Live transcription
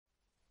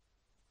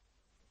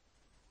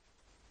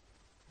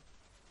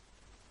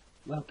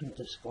Welcome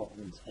to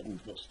Scotland's Hidden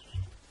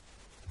History.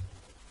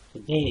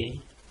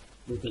 Today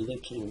we'll be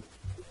looking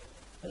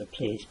at a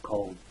place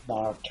called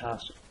Barr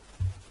Castle.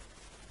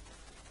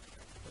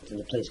 It's in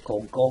a place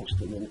called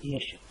Galston in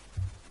Ayrshire.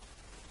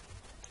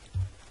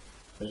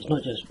 But it's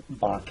not just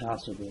Barr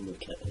Castle we'll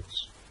look at,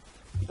 it's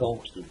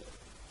Galston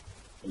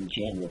in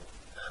general.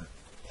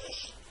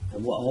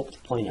 And what I hope to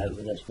point out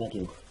with this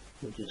video,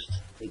 we'll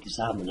just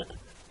examine it,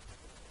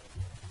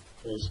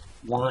 is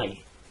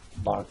why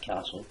Barr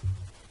Castle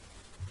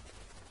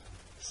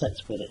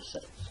sits where it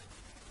sits.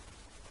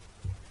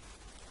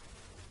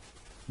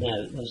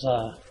 Now, there's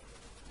a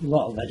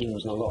lot of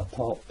videos and a lot of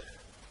talk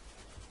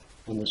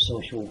on the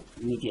social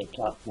media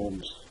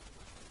platforms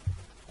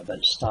about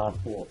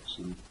Starforts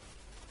and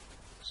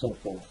so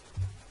forth,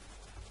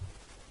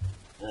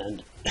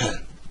 and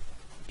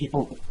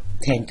people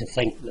tend to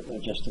think that they're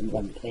just in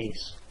one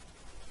place,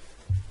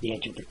 the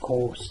edge of the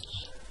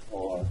coast,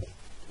 or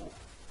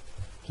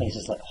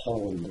places like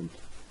Holland, and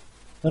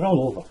they're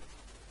all over,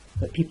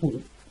 but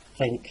people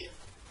think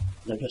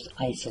they're just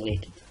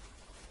isolated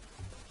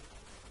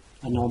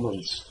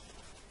anomalies,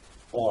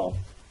 or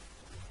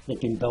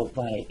they've been built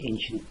by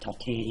ancient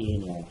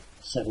Tartarian or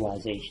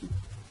civilization,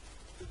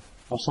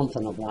 or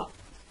something of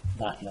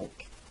that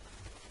ilk.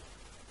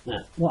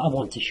 Now, what I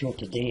want to show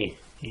today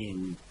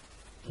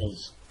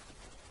is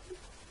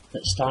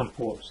that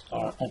Starforts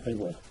are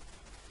everywhere.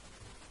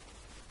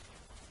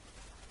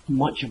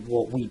 Much of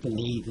what we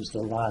believe is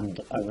the land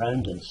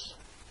around us,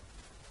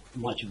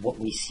 much of what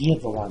we see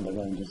of the land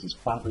around us is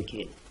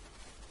fabricated,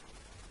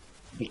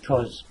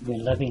 because we're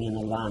living in a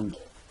land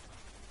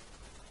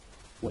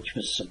which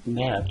was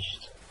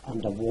submerged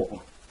underwater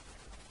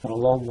for a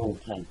long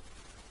time.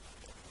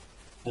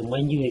 And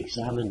when you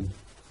examine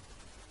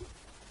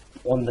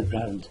on the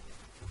ground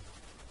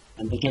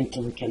and begin to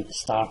look into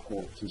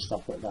Starforts and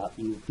stuff like that,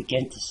 you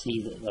begin to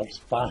see that there's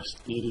vast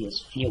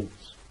areas,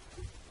 fields,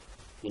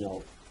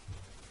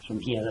 from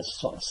here, this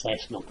sort of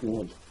Cessnock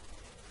Road,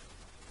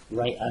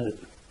 right out,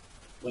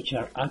 which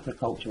are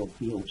agricultural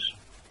fields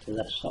to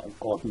this sort of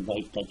Gordon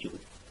Wright digital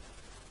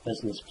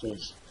business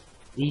place.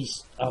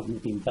 These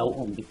haven't been built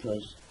on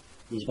because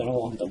these were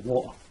all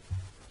underwater.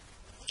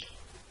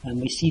 And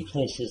we see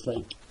places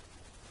like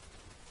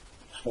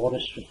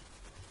forestry,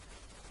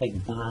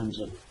 big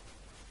bands of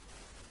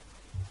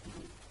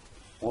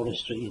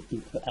forestry have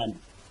been put in.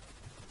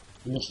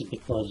 And this is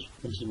because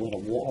this is where a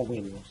waterway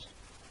was.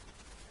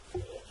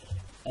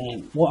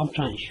 What I'm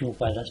trying to show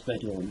by this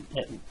video,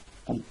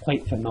 I'm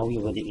quite familiar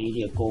with the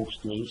area of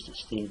Galston. I used to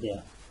stay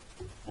there,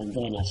 and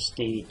then I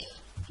stayed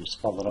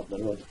just further up the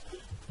road.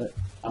 But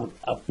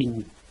I've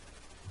been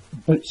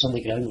boots on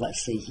the ground,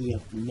 let's say, here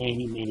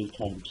many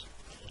times.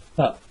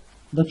 But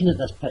looking at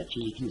this picture,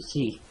 you can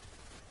see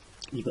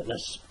you've got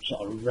this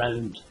sort of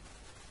round,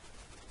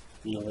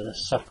 with a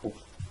circle.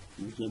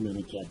 I'll zoom in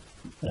again,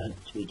 put it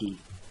in 2D.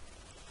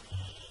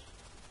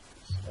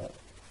 So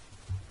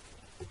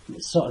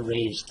it's sort of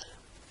raised.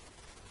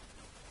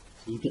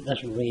 So you get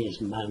this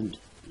raised mound,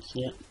 you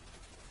see it?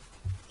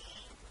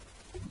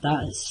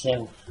 That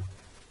itself,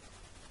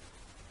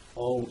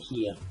 all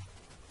here,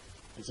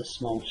 is a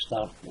small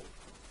starfort.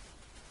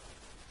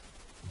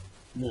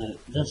 Now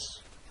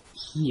this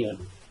here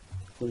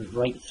goes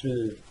right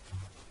through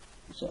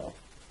the sort of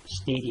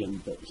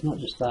stadium, but it's not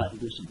just that,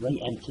 it goes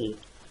right into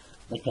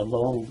like a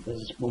long,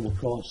 there's one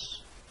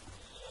across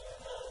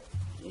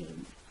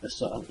the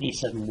sort of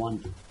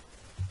A71.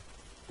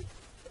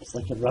 It's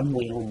like a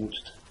runway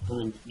almost,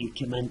 and you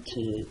come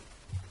into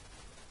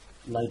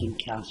Loudoun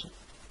Castle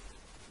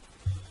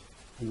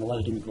and the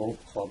Loudoun Golf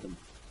Club and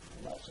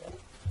all that sort of.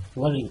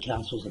 Loudoun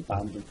Castle's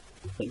abandoned,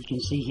 but you can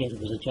see here there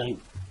was a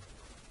giant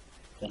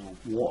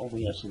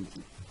waterway or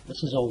something.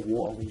 This is all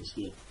waterways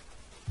here.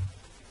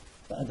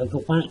 But if I go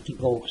back to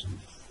Galston,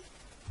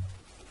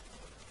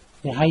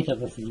 they hide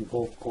everything in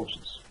golf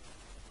courses.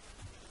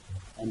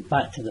 And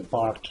back to the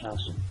Barr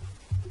Castle.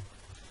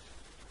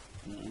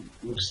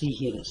 We'll see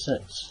here it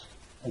sits,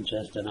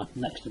 interesting enough,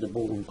 next to the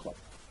bowling club.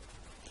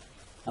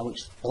 I'll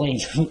explain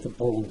what the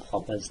bowling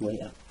club is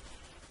later.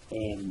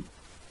 The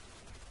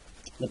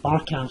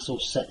Barr Castle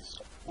sits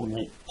on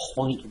the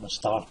point of a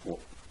starfort.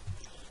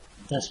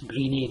 This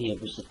green area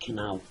was the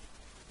canal.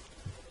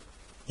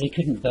 They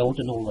couldn't build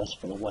on all this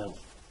for a while,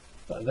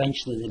 but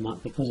eventually they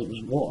might, because it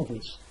was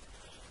waterways.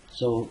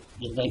 So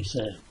the likes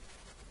of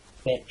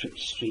Bettrick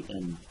Street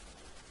and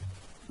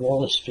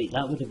Wallace Street,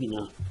 that would have been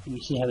you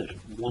see how it's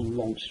one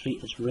long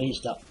street, it's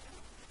raised up.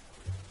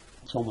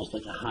 It's almost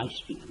like a high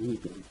street, and then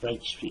you've got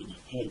Bright Street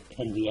and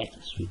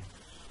Henrietta Street.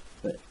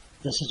 But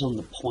this is on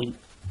the point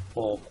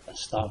of a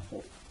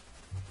starfort.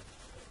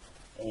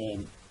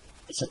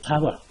 It's a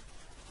tower,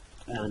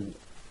 and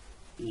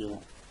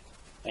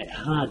it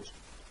had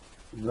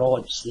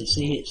rods. They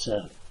say it's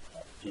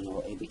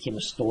it became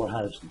a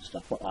storehouse and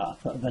stuff like that. I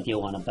put a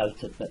video on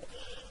about it, but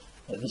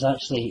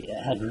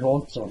it had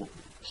rods on it,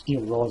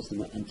 steel rods that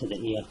went into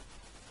the air,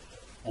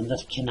 and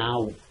this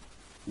canal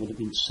would have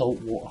been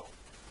salt water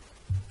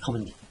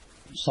coming,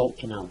 salt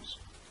canals.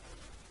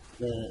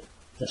 The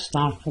the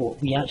Starfort,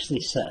 we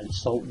actually sit in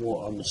salt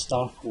water, and the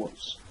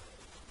Starforts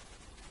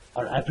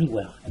are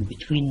everywhere, and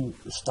between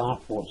the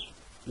Starforts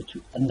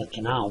and the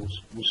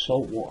canals was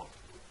salt water.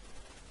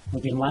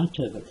 We've been lied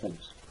to about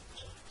things.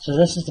 So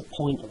this is the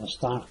point of a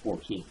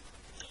Starfort here,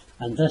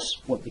 and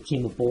this, what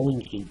became a bowling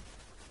green,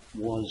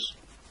 was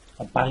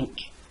a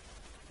bank,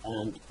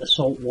 and the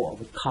salt water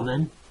would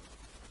come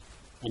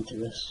into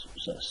this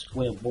sort of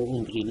square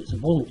bowling green. It's a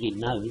bowling green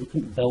now, they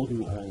couldn't build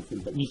them or anything,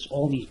 but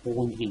all these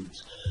bowling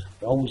greens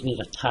were always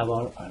near a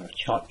tower or a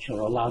church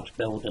or a large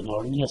building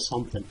or near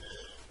something,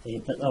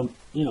 but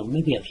they're,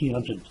 maybe a few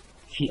hundred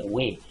feet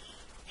away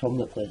from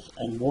the place.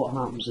 And what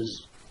happens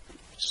is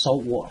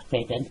salt water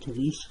fed into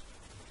these,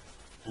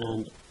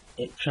 and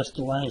it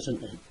crystallised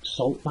into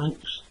salt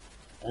banks,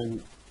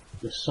 and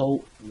the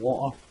salt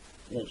water,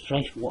 the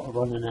fresh water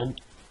running in,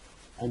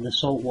 and the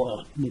salt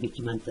water maybe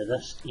came into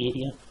this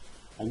area,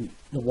 and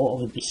the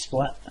water would be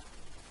split,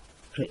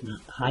 creating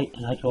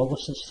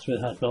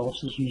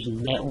hydrolysis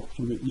using metal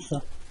from the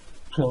ether,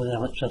 pulling the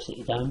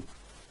electricity down.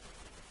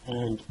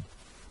 And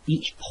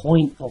each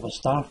point of a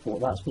Starfort,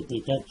 that's what they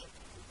did.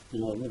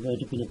 There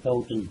would have been a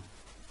building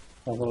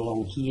further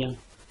along here,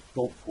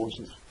 golf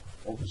courses,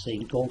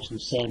 obviously Galston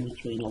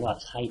Cemetery and all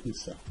that's hiding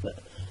stuff,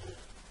 but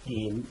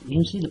you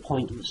can see the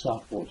point of the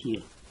Starfort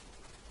here.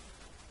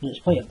 And it's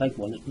quite a big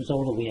one, it goes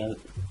all the way out.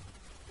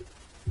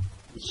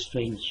 It's a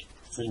strange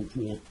thing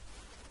here.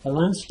 The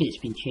landscape's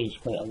been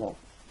changed quite a lot.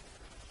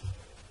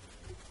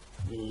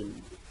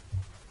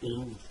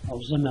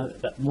 I'll zoom out a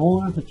bit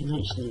more, we can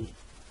actually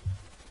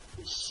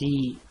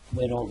see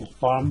where all the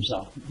farms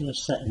are. They're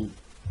sitting,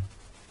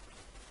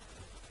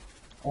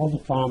 all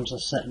the farms are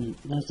sitting,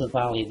 there's the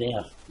valley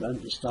there,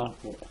 round the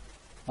Starfort.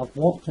 I've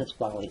walked this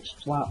valley, it's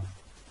flat,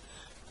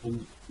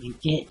 and you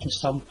get to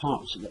some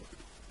parts of it,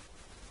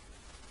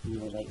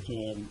 like,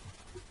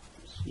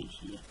 let's see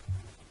here,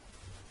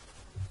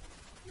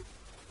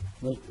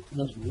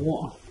 there's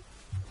water,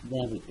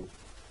 there we go,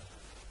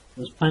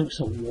 there's banks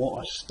of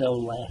water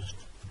still left,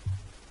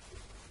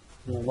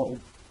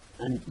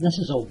 and this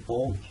is all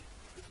bog.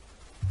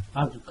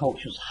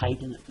 Agriculture's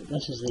hiding it, but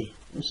this is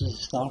the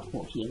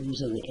Starfort here.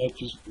 These are the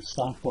edges of the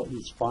Starfort,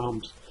 these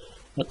farms.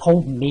 They're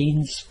called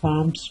mains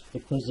farms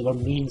because they were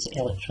mains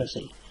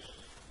electricity.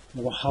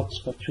 They were hubs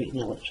for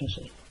creating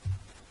electricity.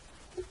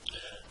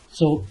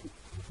 So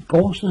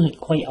Galston had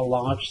quite a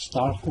large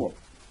Starfort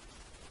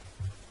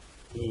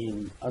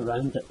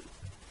around it.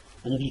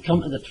 And if you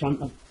come to the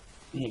front of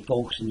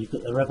Galston, you've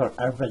got the river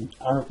Irvine,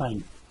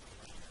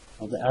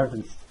 or the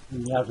Irvine,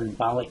 in the Irvine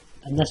Valley.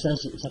 And it's a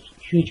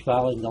huge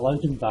valley in the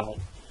Loudoun Valley.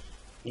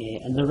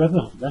 And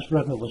this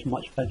river was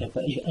much bigger,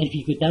 but as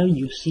you go down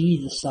you see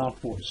the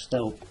Starfort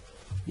still,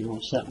 in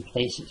certain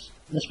places.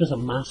 This was a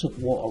massive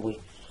waterway,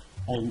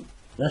 and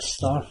this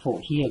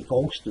Starfort here,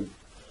 Galston,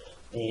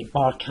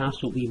 Barr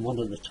Castle being one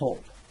of the top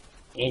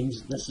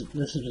ends, this is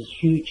a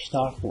huge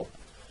Starfort.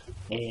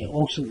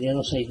 Also the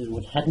other side of the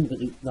road, hidden with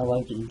the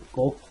Loudoun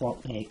Golf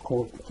Club,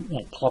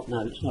 club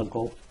now, it's not a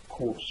golf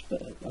course,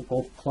 but a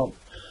golf club.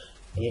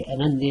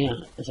 And in there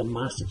is a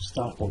massive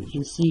Starfort. You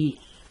can see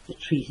the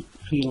tree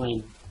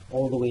line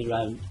all the way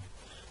around.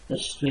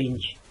 There's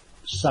strange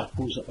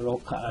circles that are all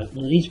cut out.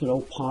 Now these were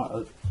all part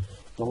of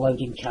the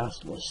Loudoun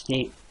Castle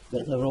estate,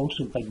 but there were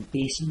also big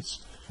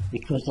basins,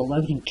 because the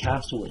Loudoun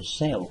Castle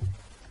itself,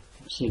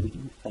 let's see if we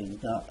can find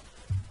that,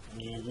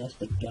 there's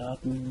the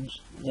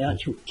gardens, the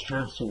actual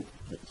castle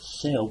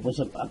itself was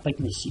a big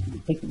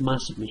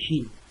massive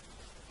machine.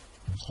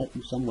 It's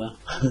hidden somewhere.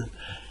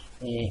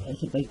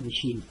 It's a big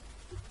machine.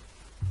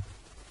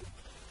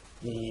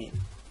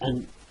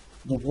 And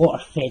the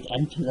water fed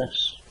into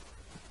this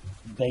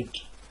big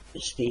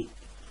estate,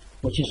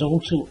 which is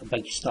also a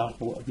big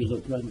Starfort if you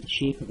look around the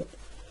shape of it.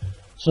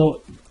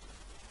 So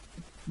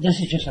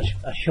this is just a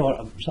short,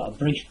 sort of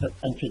brief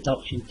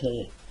introduction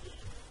to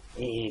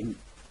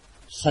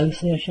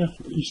South Ayrshire,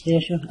 East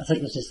Ayrshire. I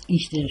think this is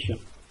East Ayrshire.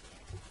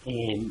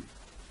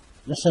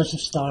 This is a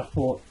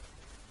Starfort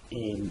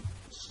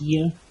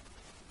here.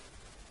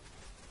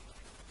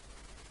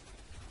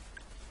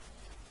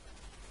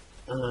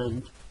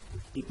 And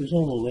it goes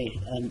all the way,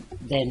 and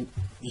then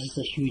this is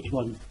a huge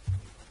one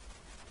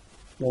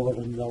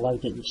over in the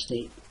Loudoun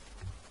estate.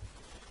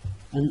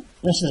 And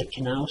this is a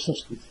canal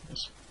system,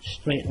 this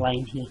straight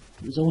line here.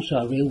 There's also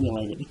a railway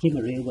line, it became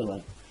a railway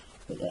line,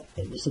 but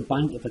it was the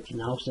bank of a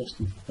canal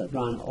system that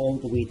ran all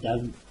the way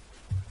down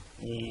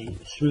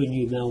through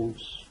New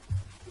Mills,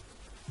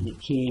 and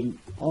it came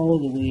all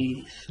the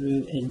way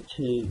through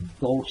into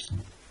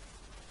Galston.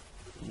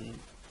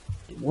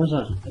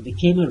 It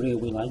became a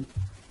railway line,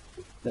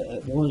 but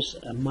it was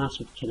a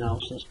massive canal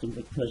system,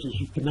 because as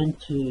you come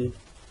into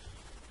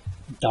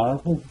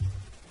Darvel,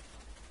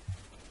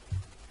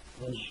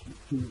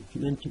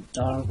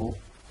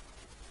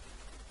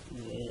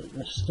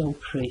 there's still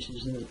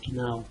traces of the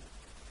canal.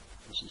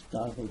 This is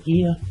Darvel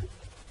here,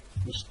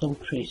 there's still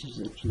traces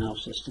of the canal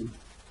system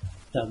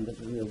down by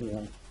the railway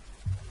line.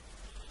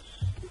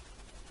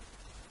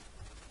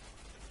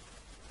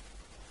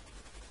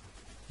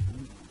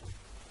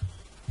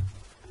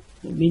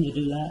 Didn't mean to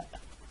do that.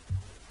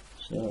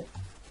 So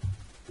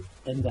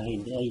in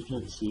behind there you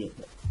can't see it,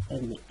 but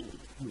in the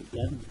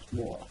ground there's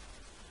water.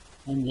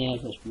 In there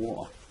there's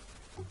water.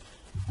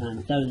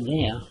 And down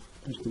there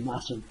is the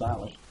massive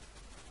valley,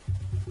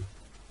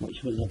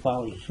 which was a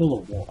valley full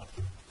of water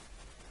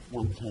at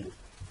one time.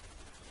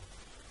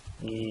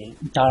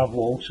 Darvel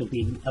also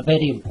being a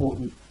very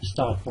important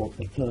starport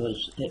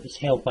because it was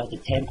held by the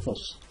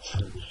Templars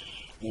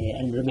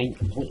and remained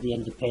completely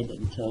independent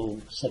until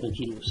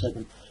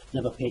 1707,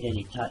 never paid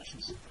any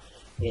taxes.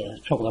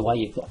 That's probably why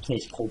you've got a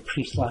place called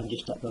Priestland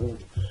just up the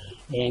road.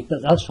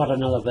 But that's for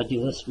another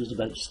video. This was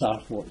about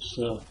Starforts.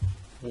 So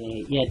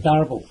yeah,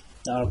 Darvel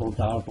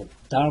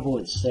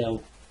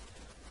itself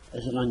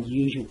is an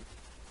unusual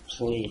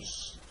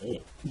place.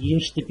 It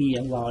used to be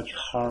a large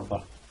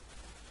harbour,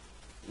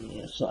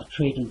 sort of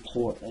trading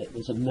port. It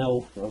was a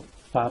mill for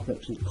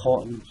fabrics and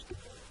cottons.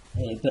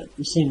 But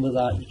the same with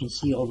that, you can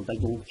see all the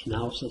big old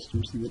canal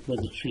systems and where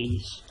the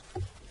trees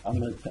are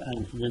now put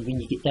in. And then when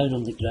you get down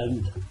on the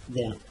ground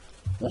there,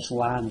 this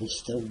land is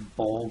still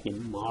bog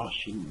and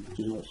marsh, and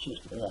you know, it's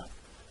just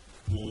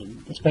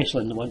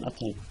especially in the winter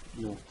time,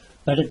 you know.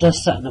 But it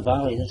does sit in a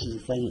valley. This is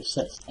the thing, it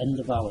sits in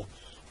the valley.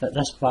 But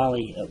this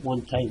valley at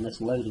one time,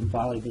 this Loudoun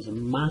Valley, was a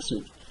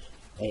massive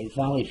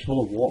valley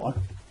full of water,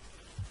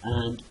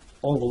 and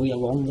all the way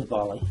along the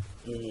valley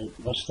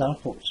were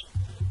starforts.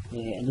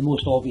 And the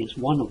most obvious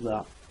one of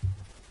that,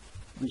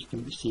 which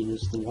can be seen,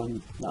 is the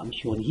one that I'm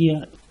showing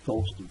here at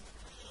Galston.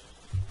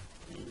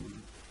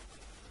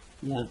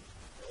 Yeah,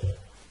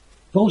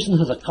 Galston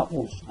has a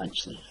couple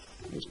actually.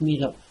 It's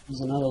made up. There's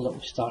another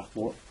little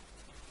starfort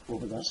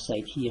over this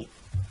side here,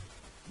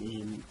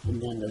 and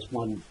then there's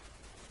one.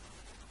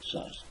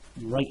 So it's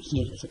right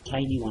here. It's a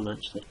tiny one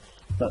actually,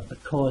 but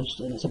because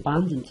and it's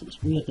abandoned,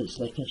 it's weird. It's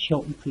like a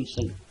shopping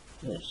precinct,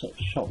 sort of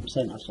shopping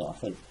centre sort of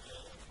thing.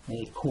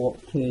 Co-op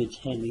Foods,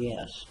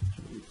 Henriette's.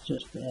 It's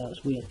just there.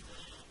 It's weird.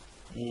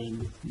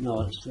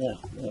 No, it's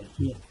there.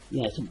 Here.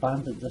 Yeah, it's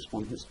abandoned. This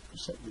one. The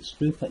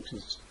screw picks.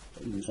 I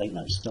don't even think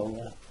that's still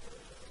there.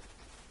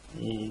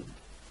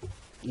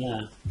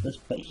 Yeah, this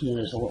bit here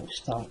is a little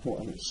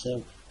starport in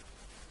itself.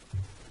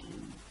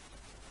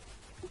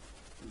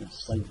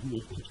 This thing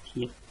here, just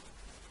here.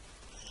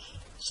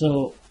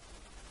 So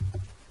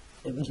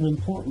it was an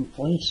important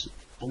place,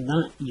 and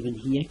that even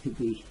here could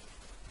be.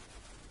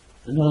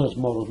 I know there's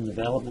modern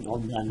development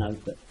on there now,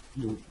 but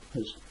you know,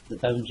 because the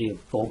boundary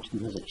of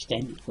Galston has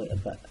extended quite a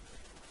bit.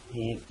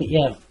 But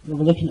yeah, we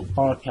were looking at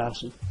Barr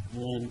Castle.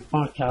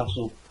 Barr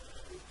Castle,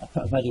 I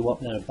put a video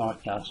up there of Barr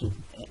Castle.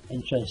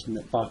 Interesting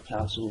that Barr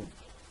Castle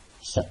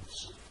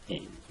sits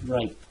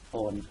right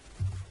on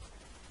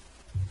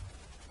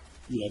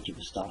the edge of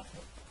a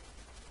starfort.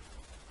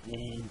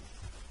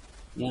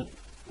 Yeah,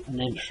 and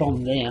then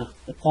from there,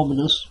 the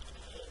commoners,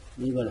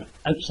 they were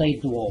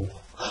outside the wall.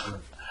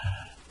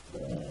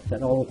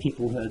 But all the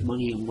people who had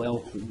money and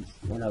wealth and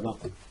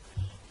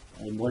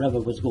whatever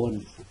was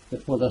going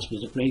before this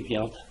was a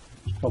graveyard.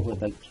 It was probably a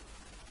big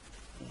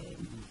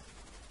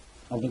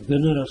a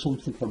lagoon or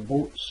something for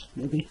boats,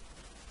 maybe.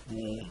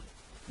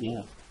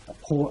 Yeah, a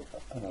port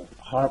or a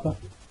harbour.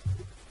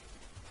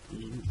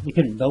 They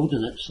couldn't build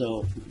in it,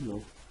 so you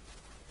know,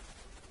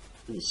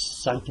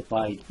 it's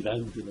sanctified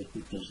ground really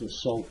because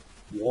there's salt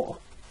water.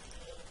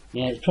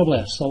 Yeah, it's probably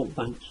a salt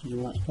bank. You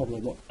know, that's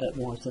probably what it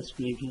was. This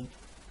graveyard.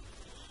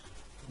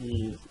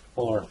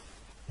 Or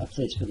a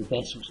place where the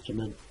vessels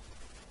come in,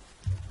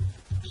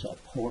 sort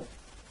of port.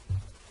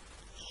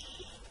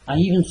 I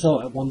even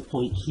thought at one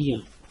point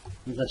here,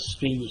 with this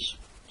strange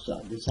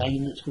sort of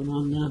design that's going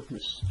on there,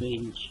 this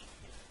strange,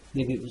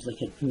 maybe it was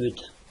like a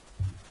good,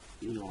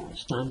 you know,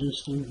 standing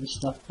stones and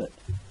stuff, but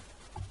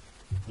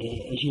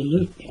as you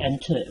look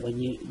into it, when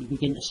you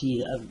begin to see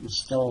that everything's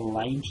still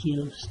aligned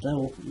here,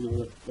 still, you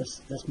know,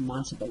 this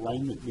massive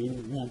alignment there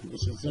and there,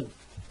 it's as if,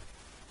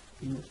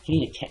 you know, it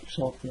kind of kicks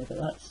off there, but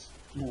that's,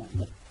 you know,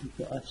 look, you've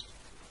got this,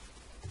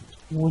 it's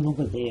going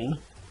over there,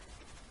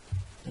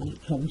 and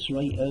it comes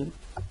right out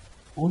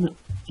on it,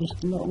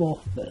 just a little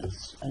off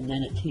bits, and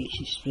then it takes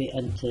you straight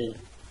into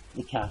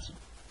the castle.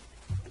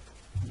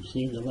 You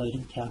see the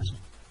Loudoun Castle.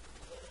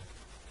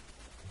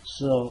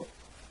 So,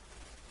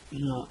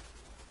 you know,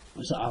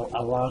 it's a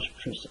large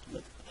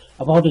precinct.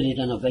 I've already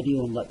done a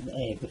video on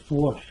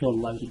before showing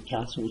Loudoun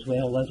Castle as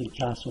well. Loudoun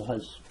Castle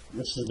has,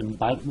 this is an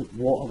embankment,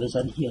 water was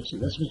in here, so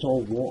this was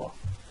all water.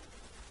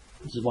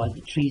 This is why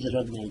the trees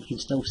are in there, you can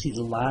still see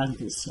the land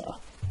and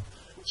stuff.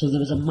 So there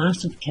was a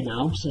massive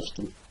canal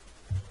system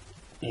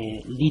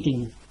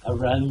leading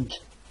around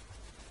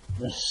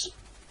this.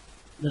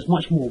 There's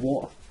much more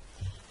water,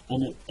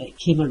 and it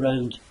came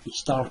around the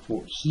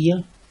starfort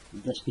here.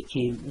 This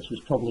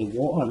was probably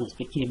water, and this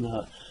became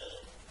a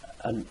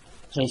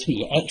place where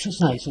you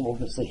exercise, so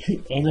obviously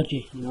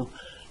energy, you know,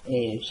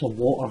 so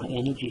water,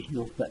 energy, you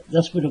know, but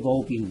this would have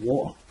all been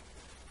water.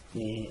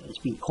 It's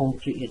been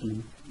concreted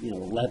and, you know,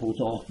 levelled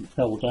off and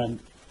filled in,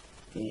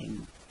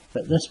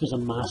 but this was a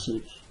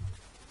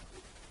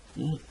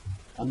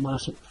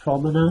massive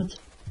promenade,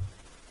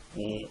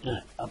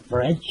 a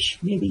bridge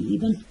maybe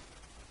even.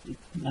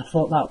 I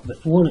thought that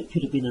before, it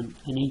could have been an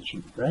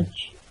ancient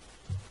bridge,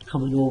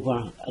 coming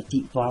over a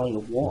deep valley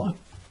of water.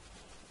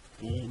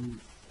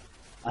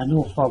 I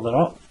know further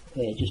up,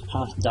 just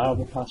past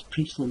Darby, past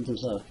Priestland,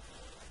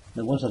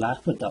 there was an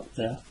aqueduct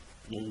there,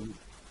 a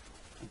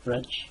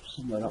bridge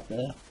somewhere up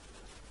there.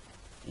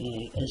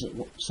 Is it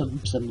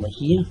something similar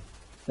here?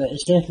 But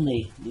it's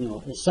definitely,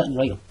 it's sitting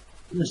right.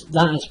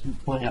 That is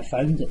why I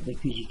found it,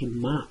 because you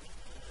can map.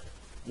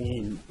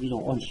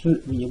 On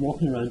foot, when you're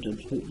walking around on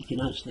foot, you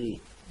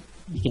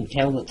can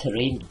tell the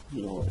terrain.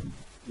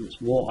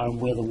 It's water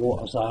and where the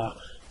waters are.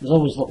 There's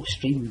always little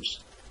streams.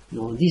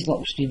 And these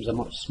little streams are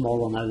much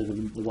smaller now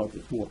than they were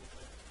before.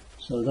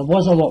 So there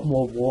was a lot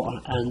more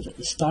water, and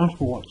the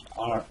Starforts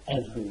are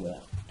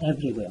everywhere.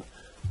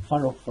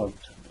 Furrowford,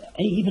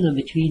 even in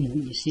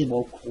between, you see them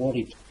all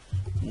quarried.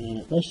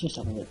 Let's just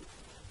have a look.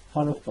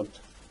 Furrowford.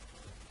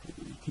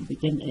 You can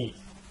begin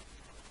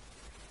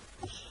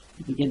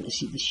to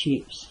see the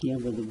shapes here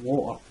with the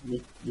water,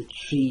 the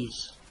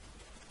trees.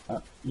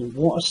 The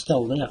water's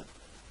still there.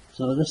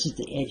 So this is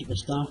the edge of a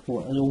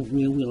Starfort, an old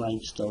railway line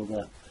still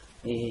there.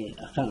 I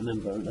can't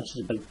remember. This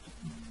is a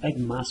big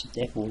massive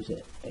depot. Is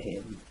it?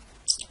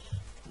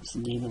 What's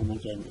the name of them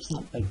again? It's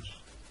not big.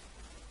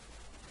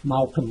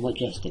 Malcolm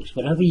Logistics.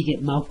 Wherever you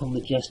get Malcolm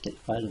Logistics,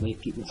 by the way,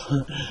 people,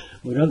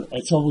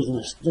 it's always in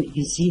look. You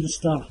can see the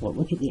Starfort.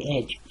 Look at the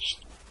edge.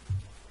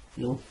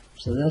 So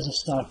there's a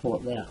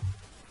Starfort there,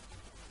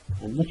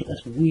 and look at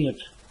this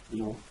weird,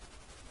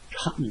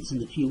 cuttings in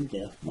the field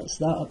there. What's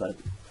that about?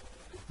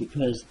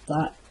 Because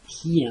that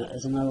here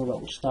is another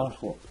little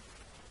Starfort.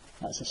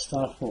 That's a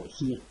Starfort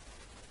here,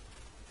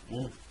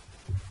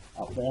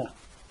 up there,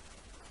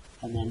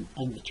 and then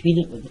in between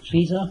it, where the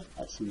trees are,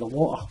 that's the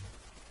water.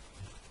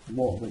 The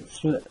water went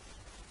through it.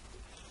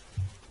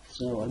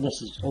 So, and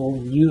this is all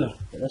newer,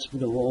 but this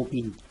would have all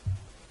been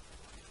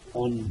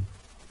on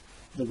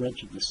the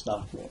ridge of the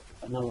Starfort,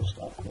 another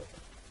Starfort.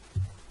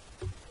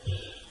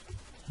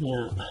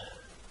 Yeah,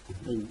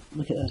 and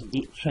look at those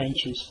deep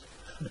trenches.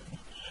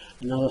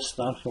 Another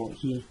Starfort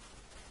here.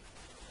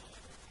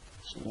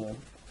 So,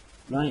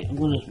 right, I'm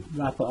going to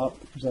wrap it up,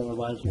 because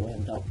otherwise we'll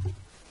end up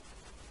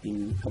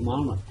in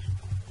Kilmarnock.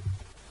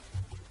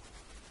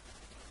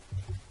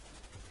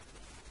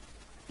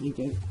 There you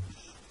go.